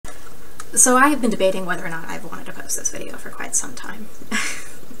So I have been debating whether or not I've wanted to post this video for quite some time.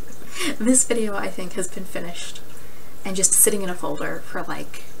 This video, I think, has been finished and just sitting in a folder for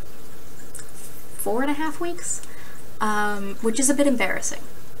like 4.5 weeks, which is a bit embarrassing,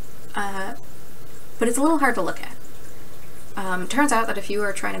 but it's a little hard to look at. Turns out that if you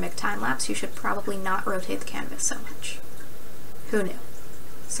are trying to make a time-lapse, you should probably not rotate the canvas so much. Who knew?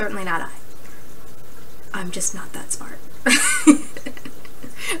 Certainly not I. I'm just not that smart.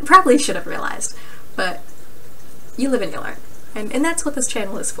 Probably should have realized, but you live and you learn. And that's what this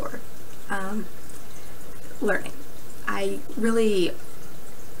channel is for. Learning. I really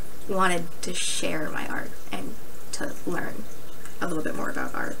wanted to share my art and to learn a little bit more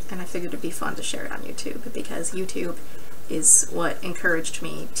about art, and I figured it'd be fun to share it on YouTube, because YouTube is what encouraged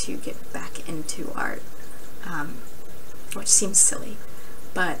me to get back into art, which seems silly,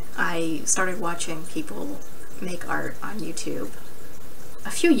 but I started watching people make art on YouTube a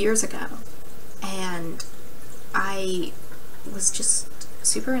few years ago, and I was just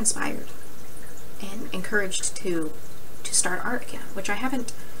super inspired and encouraged to start art again, which I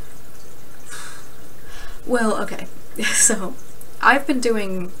haven't. Well, okay, so I've been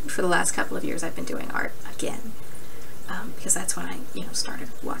doing, for the last couple of years, I've been doing art again, because that's when I, started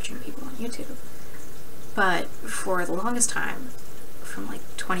watching people on YouTube. But for the longest time, from like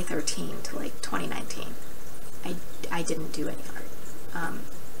 2013 to like 2019, I didn't do any art.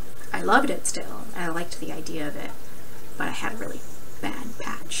 I loved it still, and I liked the idea of it, but I had a really bad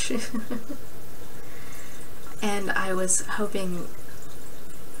patch. And I was hoping,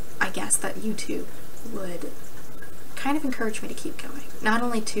 I guess, that YouTube would kind of encourage me to keep going. Not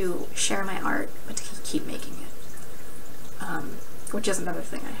only to share my art, but to keep making it. Which is another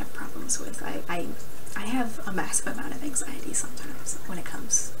thing I have problems with. I have a massive amount of anxiety sometimes when it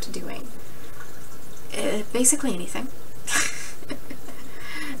comes to doing basically anything.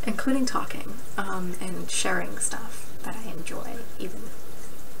 Including talking, and sharing stuff that I enjoy, even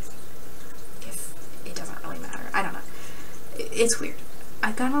if it doesn't really matter. I don't know. It's weird.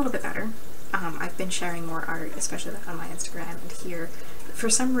 I've gotten a little bit better. I've been sharing more art, especially on my Instagram and here. For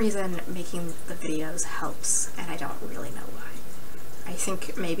some reason, making the videos helps, and I don't really know why. I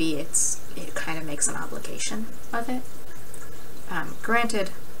think maybe it kind of makes an obligation of it.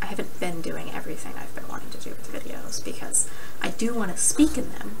 Granted, I haven't been doing everything I've been wanting to do with videos, because I do want to speak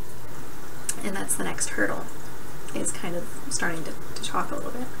in them, and that's the next hurdle, is kind of starting to talk a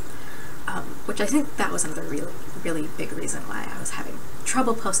little bit. Which I think that was another really, really big reason why I was having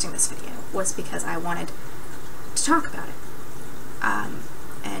trouble posting this video, was because I wanted to talk about it.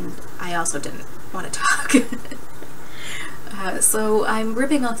 And I also didn't want to talk. So I'm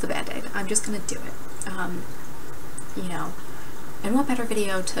ripping off the band-aid. I'm just gonna do it. And what better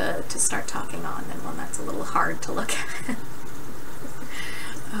video to start talking on than one that's a little hard to look at.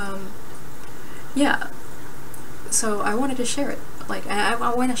 Yeah, so I wanted to share it. Like, I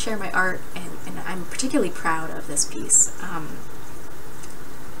want to share my art, and I'm particularly proud of this piece.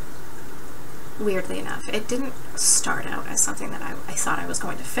 Weirdly enough, it didn't start out as something that I thought I was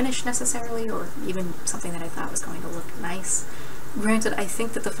going to finish necessarily, or even something that I thought was going to look nice. Granted, I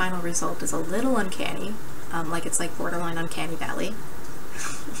think that the final result is a little uncanny, like it's like borderline Uncanny Valley.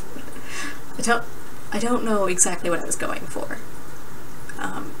 I don't know exactly what I was going for,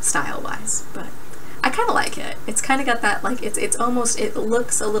 style-wise, but I kind of like it. It's kind of got that, like, it's almost, it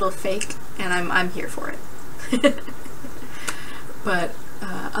looks a little fake, and I'm here for it. But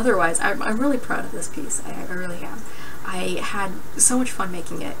otherwise, I'm really proud of this piece. I really am. I had so much fun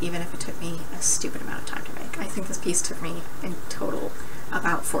making it, even if it took me a stupid amount of time to make. I think this piece took me in total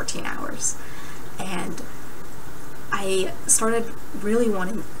about 14 hours. And I started really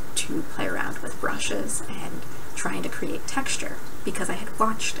wanting to play around with brushes and trying to create texture, because I had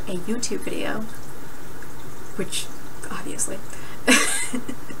watched a YouTube video, which obviously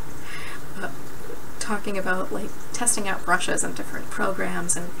talking about like testing out brushes and different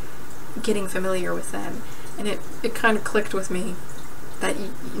programs and getting familiar with them, and it kind of clicked with me that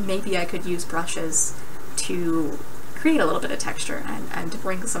maybe I could use brushes to create a little bit of texture and to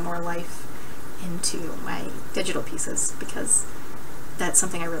bring some more life into my digital pieces, because that's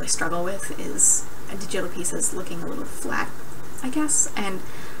something I really struggle with, is digital pieces looking a little flat, I guess. And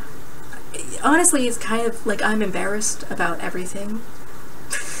honestly, it's kind of like I'm embarrassed about everything,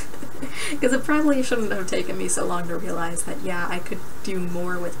 because it probably shouldn't have taken me so long to realize that, yeah, I could do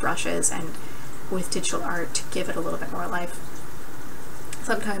more with brushes and with digital art to give it a little bit more life.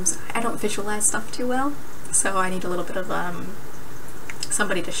 Sometimes I don't visualize stuff too well, so I need a little bit of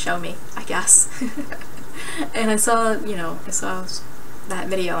somebody to show me, I guess. And I saw that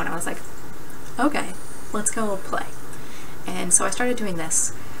video and I was like, okay, let's go play. And so I started doing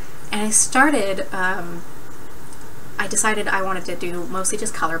this, And I decided I wanted to do mostly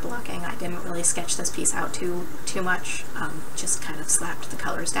just color blocking. I didn't really sketch this piece out too much, just kind of slapped the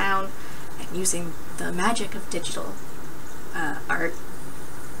colors down, and using the magic of digital art,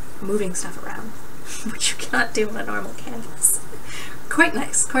 moving stuff around, which you cannot do on a normal canvas. Quite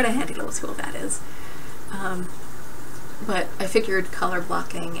nice, quite a handy little tool that is. But I figured color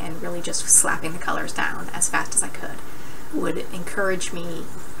blocking and really just slapping the colors down as fast as I could would encourage me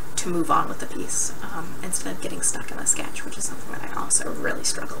to move on with the piece, instead of getting stuck in a sketch, which is something that I also really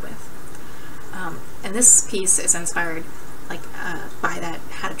struggle with. And this piece is inspired by that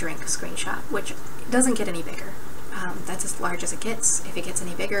How to Drink screenshot, which doesn't get any bigger. That's as large as it gets. If it gets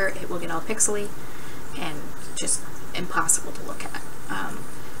any bigger, it will get all pixely and just impossible to look at.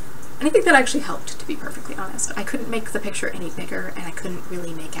 And I think that actually helped, to be perfectly honest. I couldn't make the picture any bigger, and I couldn't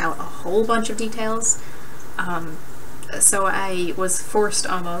really make out a whole bunch of details. So I was forced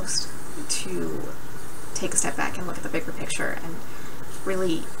almost to take a step back and look at the bigger picture and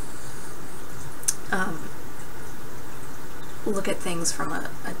really look at things from a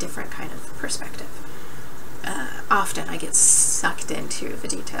different kind of perspective. Often I get sucked into the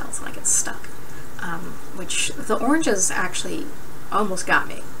details and I get stuck, which the oranges actually almost got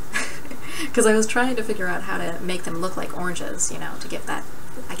me. Because I was trying to figure out how to make them look like oranges, you know, to give that,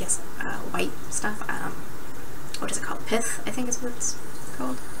 I guess, white stuff. What is it called? Pith, I think is what it's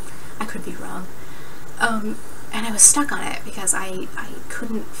called. I could be wrong. And I was stuck on it because I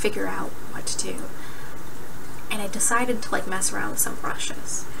couldn't figure out what to do. And I decided to mess around with some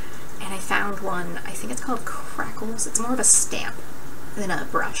brushes. And I found one, I think it's called Crackles. It's more of a stamp than a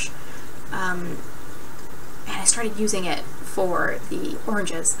brush. And I started using it for the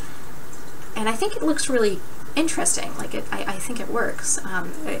oranges. And I think it looks really interesting. I think it works.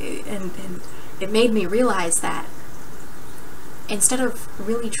 And it made me realize that instead of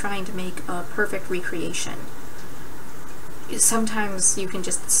really trying to make a perfect recreation, sometimes you can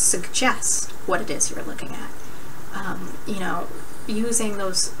just suggest what it is you're looking at. You know, using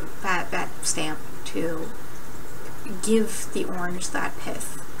that stamp to give the orange that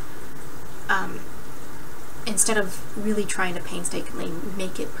pith, instead of really trying to painstakingly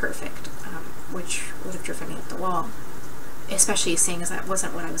make it perfect, which would have driven me up the wall, especially seeing as that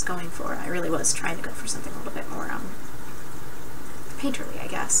wasn't what I was going for. I really was trying to go for something a little bit more painterly, I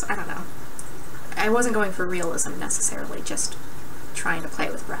guess. I don't know. I wasn't going for realism necessarily, just trying to play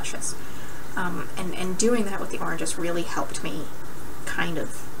with brushes. And doing that with the oranges really helped me kind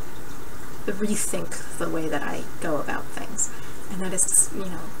of rethink the way that I go about things. And that is, you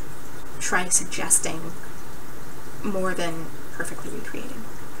know, try suggesting more than perfectly recreating.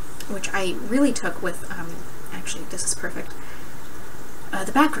 Which I really took with, actually, this is perfect,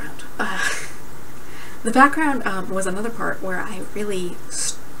 the background. The background was another part where I really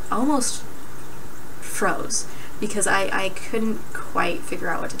almost froze because I couldn't quite figure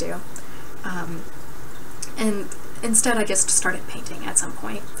out what to do. And instead I just started painting at some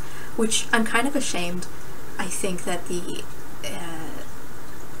point, which I'm kind of ashamed. I think that the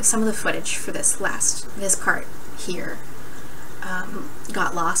some of the footage for this part here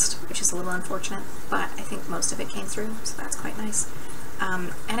got lost, which is a little unfortunate, but I think most of it came through, so that's quite nice.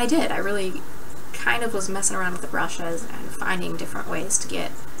 And I did. I really kind of was messing around with the brushes and finding different ways to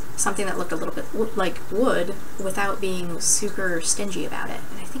get something that looked a little bit like wood without being super stingy about it,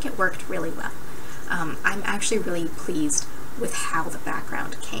 and I think it worked really well. I'm actually really pleased with how the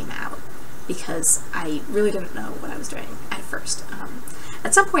background came out because I really didn't know what I was doing at first.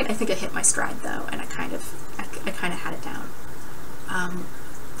 At some point I think I hit my stride though, and I kind of had it down.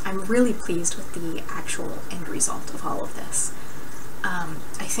 I'm really pleased with the actual end result of all of this.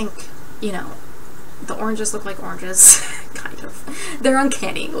 I think, you know, the oranges look like oranges, kind of. They're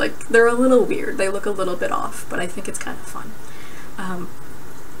uncanny, they're a little weird, they look a little bit off, but I think it's kind of fun.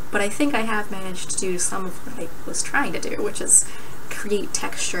 But I think I have managed to do some of what I was trying to do, which is create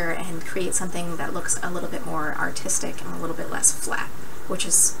texture and create something that looks a little bit more artistic and a little bit less flat, which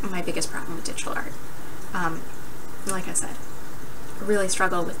is my biggest problem with digital art. Like I said, I really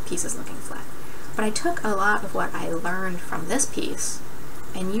struggle with pieces looking flat. But I took a lot of what I learned from this piece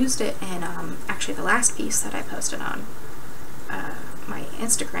and used it in actually the last piece that I posted on my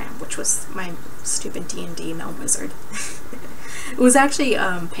Instagram, which was my stupid D&D gnome wizard. It was actually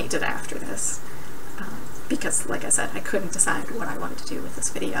painted after this because, like I said, I couldn't decide what I wanted to do with this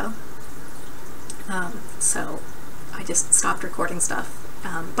video. So I just stopped recording stuff,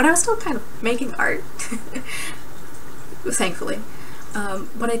 but I was still kind of making art, thankfully.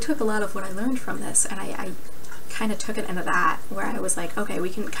 But I took a lot of what I learned from this, and I kind of took it into that, where I was like, okay, we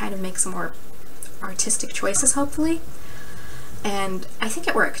can kind of make some more artistic choices, hopefully. And I think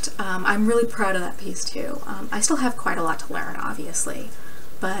it worked. I'm really proud of that piece too. I still have quite a lot to learn, obviously,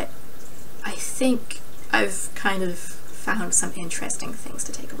 but I think I've kind of found some interesting things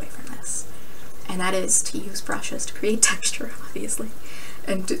to take away from this. And that is to use brushes to create texture, obviously,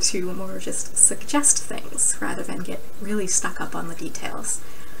 and to more just suggest things rather than get really stuck up on the details.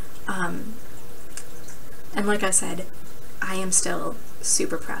 And like I said, I am still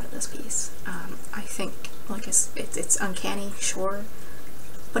super proud of this piece. I think, like, it's uncanny, sure,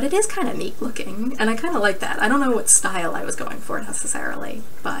 but it is kind of neat looking, and I kind of like that. I don't know what style I was going for necessarily,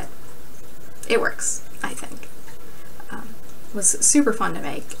 but it works, I think. It was super fun to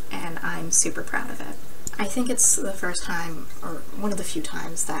make, and I'm super proud of it. I think it's the first time, or one of the few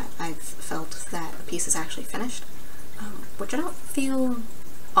times, that I've felt that a piece is actually finished, which I don't feel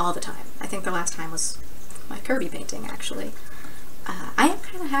all the time. I think the last time was my Kirby painting, actually. I am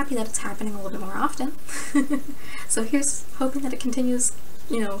kind of happy that it's happening a little bit more often. So here's hoping that it continues,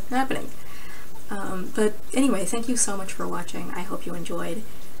 you know, happening. But anyway, thank you so much for watching. I hope you enjoyed.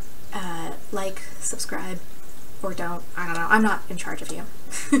 Like, subscribe, or don't. I don't know. I'm not in charge of you.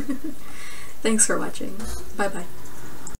 Thanks for watching. Bye-bye.